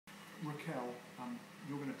Raquel,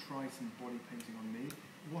 you're going to try some body painting on me.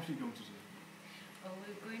 What are you going to do? Well,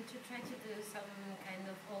 we're going to try to do some kind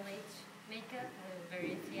of all-age makeup,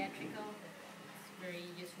 very theatrical. It's very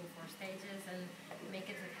useful for stages and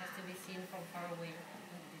makeup that has to be seen from far away from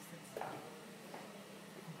a distance.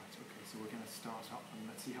 Alright, okay, so we're going to start up and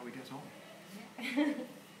let's see how we get on. Yeah.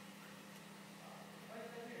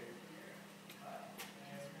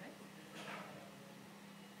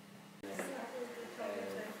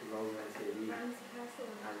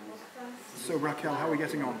 So Raquel, how are we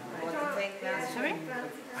getting on? Sorry?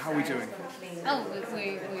 How are we doing? Oh,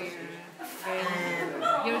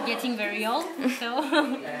 you're getting very old, so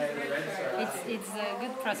it's a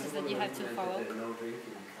good process that you have to follow.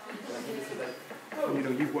 You know,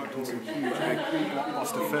 you've worked on some huge, big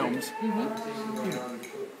blockbuster films. Mm-hmm. You know,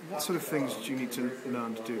 what sort of things do you need to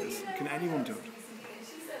learn to do this? Can anyone do it?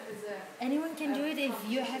 Anyone can do it if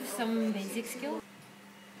you have some basic skills.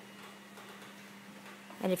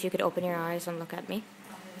 And if you could open your eyes and look at me.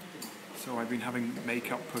 So I've been having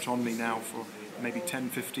makeup put on me now for maybe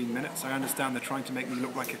 10-15 minutes. I understand they're trying to make me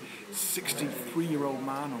look like a 63-year-old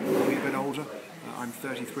man or maybe a bit older. I'm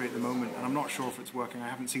 33 at the moment and I'm not sure if it's working. I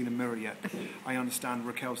haven't seen a mirror yet. I understand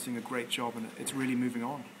Raquel's doing a great job and it's really moving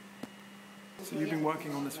on. So you've been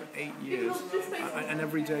working on this for 8 years and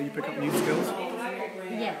every day you pick up new skills?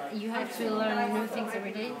 Yeah, you have to learn new things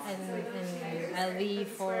every day and I'll be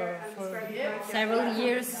for several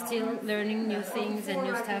years still learning new things and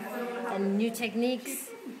new stuff and new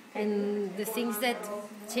techniques, and the things that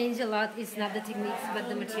change a lot is not the techniques but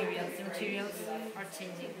the materials. The materials are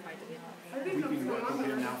changing quite a bit. We've been working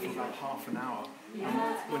here now for about half an hour.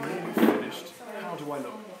 When you're finished, how do I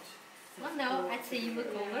look? Well, no, I'd say you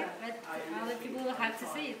look older, but other people will have to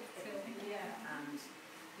see it.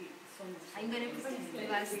 So I'm going to put the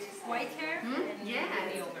last white hair and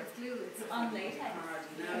the over. It's on latex.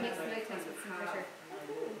 Mixed latex with some glitter.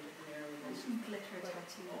 Some glitter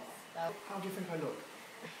tattoos. How do you think I look?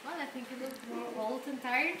 Well, I think you look more old and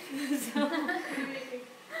tired. So. Okay,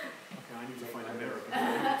 I need to find a mirror because I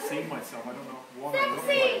haven't seen myself. I don't know what I look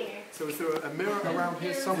like. So is there a mirror around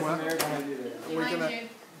here somewhere? We're going to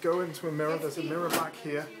go into a mirror. There's a mirror back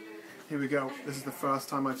here. Here we go. This is the first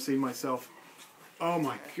time I've seen myself. Oh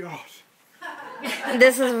my god.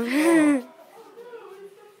 This is...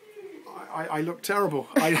 I look terrible.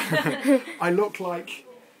 I look like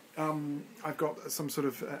I've got some sort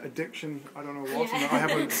of addiction. I don't know what. I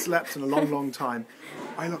haven't slept in a long time.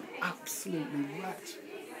 I look absolutely wrecked.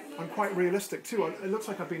 I'm quite realistic too. It looks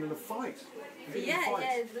like I've been in a fight. Yeah,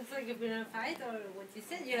 it looks like you've been in a fight, or what you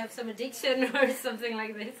said, you have some addiction or something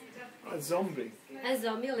like this. A zombie. A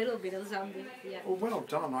zombie, a little bit of zombie, yeah. Well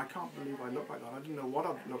done. I can't believe I look like that. I didn't know what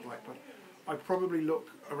I'd look like, but I probably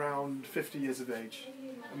look around 50 years of age.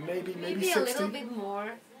 Maybe 60. A little bit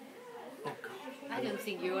more. Oh God. I don't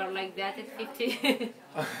think you are like that at 50.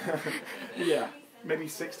 Yeah, maybe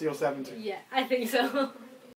 60 or 70. Yeah, I think so.